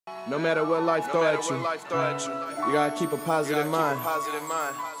No matter what life throw at you, you gotta keep a positive mind.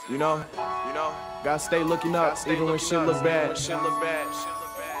 You know, gotta stay looking up even when shit look bad.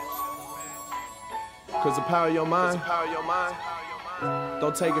 Cause the power of your mind,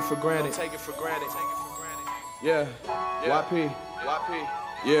 don't take it for granted. Yeah, YP.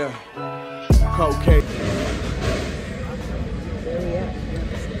 Yeah, cocaine.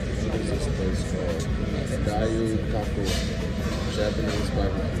 This is a place called Gyu-Kaku, Japanese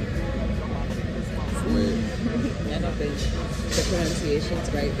BBQ. I don't think the pronunciation's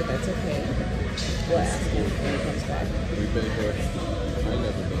right, but that's okay. We'll ask him when he comes back. We've been here.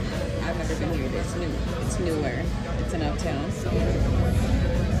 I've never been here. It's new. It's newer. It's in Uptown. So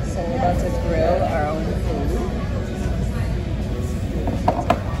we're about to grill our own food.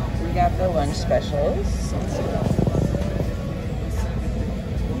 We got the lunch specials.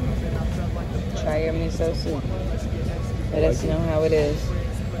 Try your miso soup. Let us know how it is.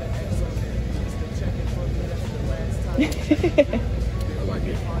 I like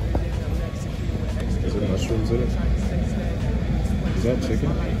it. Is it mushrooms in it? Is that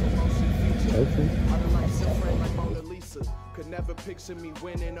chicken? Tofu? Could never picture me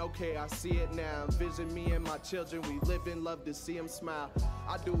winning, okay, I see it now. Envision me and my children, we live and love to see them smile.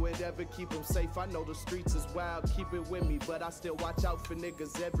 I do whatever, keep them safe, I know the streets is wild. Keep it with me, but I still watch out for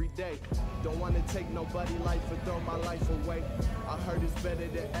niggas every day. Don't want to take nobody life or throw my life away. I heard it's better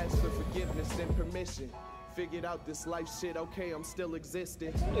to ask for forgiveness than permission. Figured out this life shit, okay, I'm still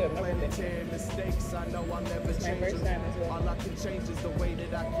existing. Planetary mistakes, I know I'll never change them. All I can change is the way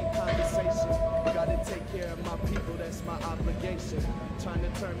that I keep conversation. Gotta take care of my people, that's my obligation. Trying to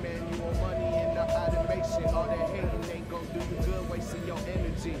turn manual money into automation. All that hating ain't gonna do you good, wasting your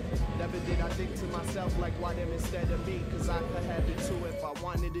energy. Never did I think to myself like, why them instead of me? Cause I could have it too if I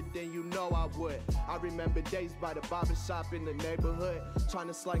wanted it, then you know I would. I remember days by the barber shop in the neighborhood, trying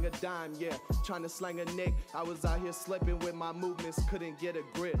to slang a dime, yeah, trying to slang a nick. I was out here slipping with my movements, couldn't get a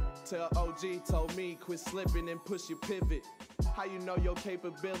grip. Till OG told me, quit slipping and push your pivot. How you know your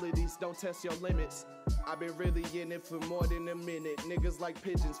capabilities, don't test your limits. I've been really in it for more than a minute. Niggas like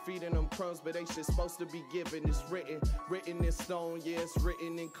pigeons, feeding them crumbs, but they shit supposed to be given. It's written in stone, yeah, it's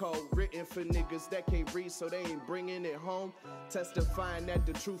written in code. Written for niggas that can't read, so they ain't bringing it home. Testifying that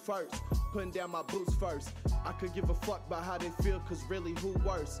the truth hurts, putting down my boots first. I could give a fuck about how they feel, cause really who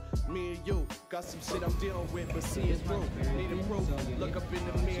worse? Me and you, got some shit I'm dealing with, but see it through. Need a proof, look up in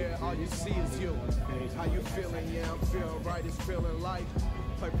the mirror, all you see is you. How you feeling? Yeah, I'm feeling right, it's feeling light.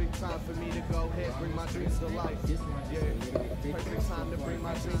 Perfect time for me to go ahead, bring my dreams to life. Yeah, perfect time to bring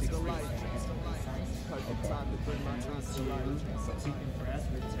my dreams to life. Perfect time to bring my dreams to life. Chicken breast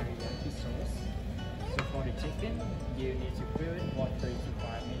with teriyaki sauce. So for the chicken, you need to grill it for 3 to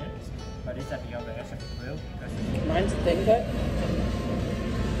 5 minutes. But it's at the other edge of the grill because Mine's thin cut.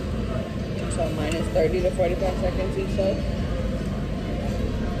 So mine is 30 to 45 seconds each side.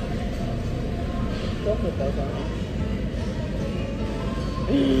 Don't put those on it.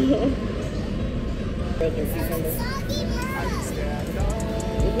 Red or cucumber.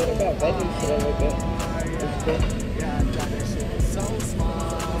 What about veggies should I look at?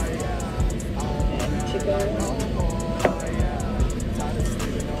 And chicken.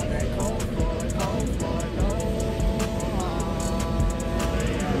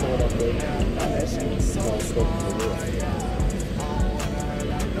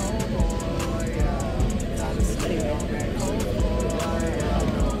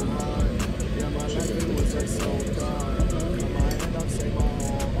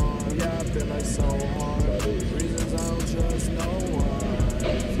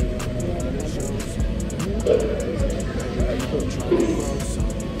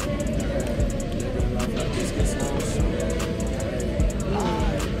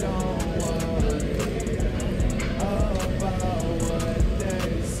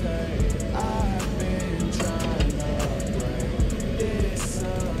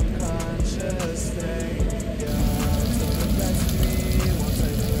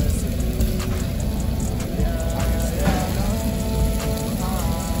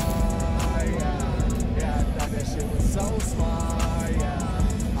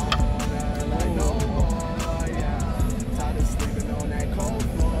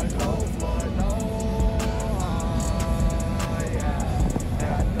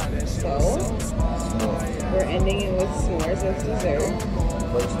 Ending it with s'mores as dessert.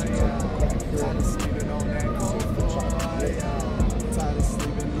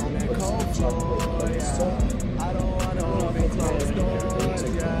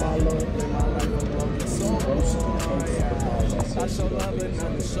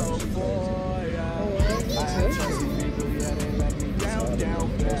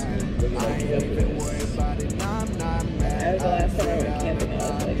 That was the last time I went camping. I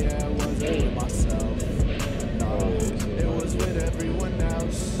was like 8. It was with everyone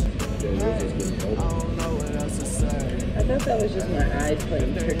else. I don't know what else to say. I thought that was just my eyes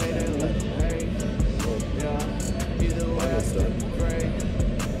playing tricks on me.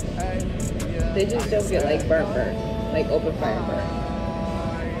 They just don't get like burnt, like open fire burnt.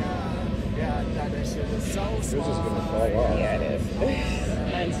 Yours is gonna fall off. Yeah, it is.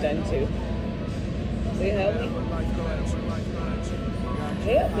 Mine's done too. Will you help me?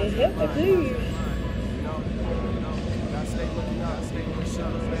 Help me, please.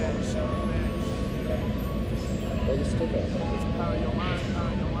 Oh, the stick out.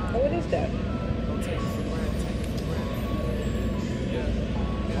 Oh, what is that?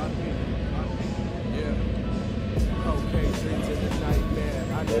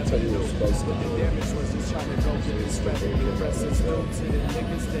 I'll tell you what's supposed to be.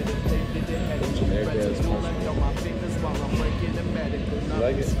 Generic ass marshmallow. You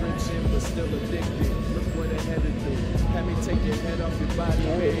like it? Have me take your head off your body,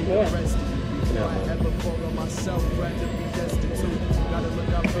 baby. The rest of you. Before I ever fall on myself, rather be destitute. Gotta look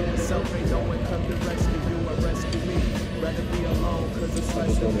out for yourself, ain't no one come to rescue you or rescue me. Rather be alone, cause it's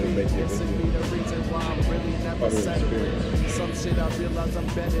less than me. This would be the reason why I'm really never settling. Some shit I realize I'm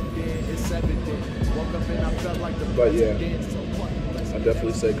better than, it's evident. Woke up and I felt like the But yeah, president, so what? I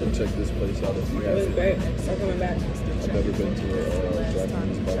definitely say come check this place out if you It was haven't. great. I'm coming back. I've never been to a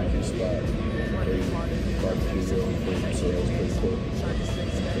Japanese BBQ spot. Great barbecue grill food, so that was pretty cool.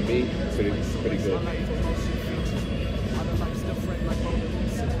 For me, pretty good.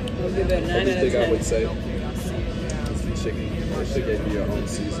 We'll give it a 9 out of 10. Only thing I would say is the chicken. You should get your own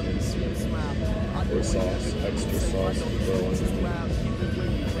seasonings or sauce, extra sauce to throw on it.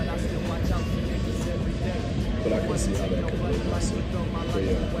 But I can see how that could be messy. But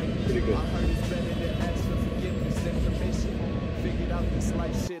yeah, pretty good. Figured out this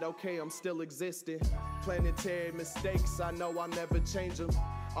life shit, okay, I'm still existing. Planetary mistakes, I know I'll never change them.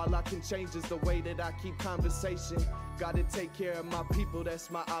 All I can change is the way that I keep conversation. Gotta take care of my people, that's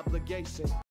my obligation.